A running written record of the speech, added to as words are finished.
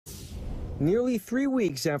Nearly 3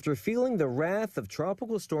 weeks after feeling the wrath of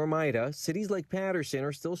Tropical Storm Ida, cities like Paterson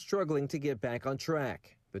are still struggling to get back on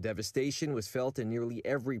track. The devastation was felt in nearly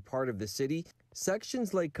every part of the city.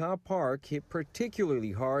 Sections like Cobb Park hit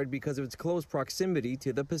particularly hard because of its close proximity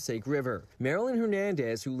to the Passaic River. Marilyn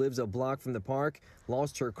Hernandez, who lives a block from the park,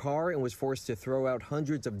 lost her car and was forced to throw out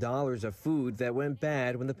hundreds of dollars of food that went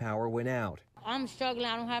bad when the power went out. I'm struggling.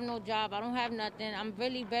 I don't have no job. I don't have nothing. I'm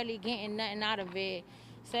really barely getting nothing out of it.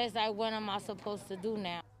 So it's like, what am I supposed to do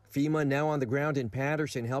now? FEMA now on the ground in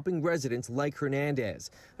Paterson helping residents like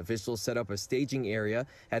Hernandez. Officials set up a staging area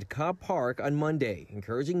at Cobb Park on Monday,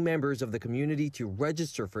 encouraging members of the community to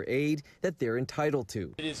register for aid that they're entitled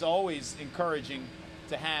to. It is always encouraging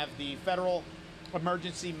to have the Federal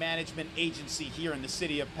Emergency Management Agency here in the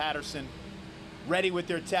city of Paterson ready with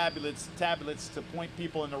their tablets to point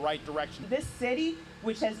people in the right direction. This city,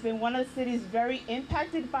 which has been one of the cities very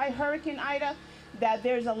impacted by Hurricane Ida, that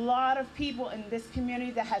there's a lot of people in this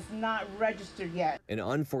community that has not registered yet. An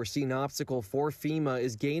unforeseen obstacle for FEMA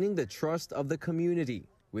is gaining the trust of the community,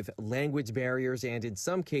 with language barriers and, in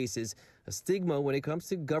some cases, a stigma when it comes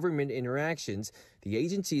to government interactions. The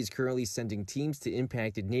agency is currently sending teams to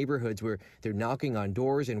impacted neighborhoods where they're knocking on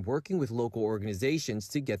doors and working with local organizations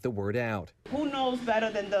to get the word out. Who knows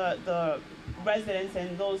better than the residents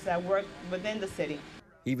and those that work within the city?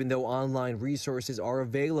 Even though online resources are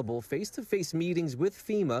available, face-to-face meetings with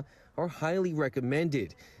FEMA are highly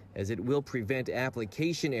recommended, as it will prevent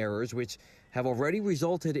application errors, which have already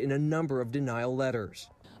resulted in a number of denial letters.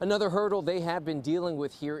 Another hurdle they have been dealing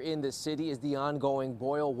with here in the city is the ongoing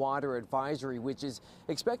boil water advisory, which is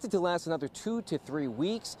expected to last another 2 to 3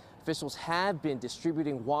 weeks. Officials have been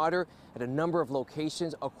distributing water at a number of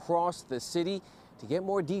locations across the city. To get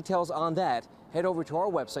more details on that, head over to our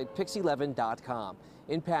website, pix11.com.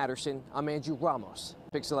 In Paterson, I'm Andrew Ramos,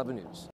 Pix 11 News.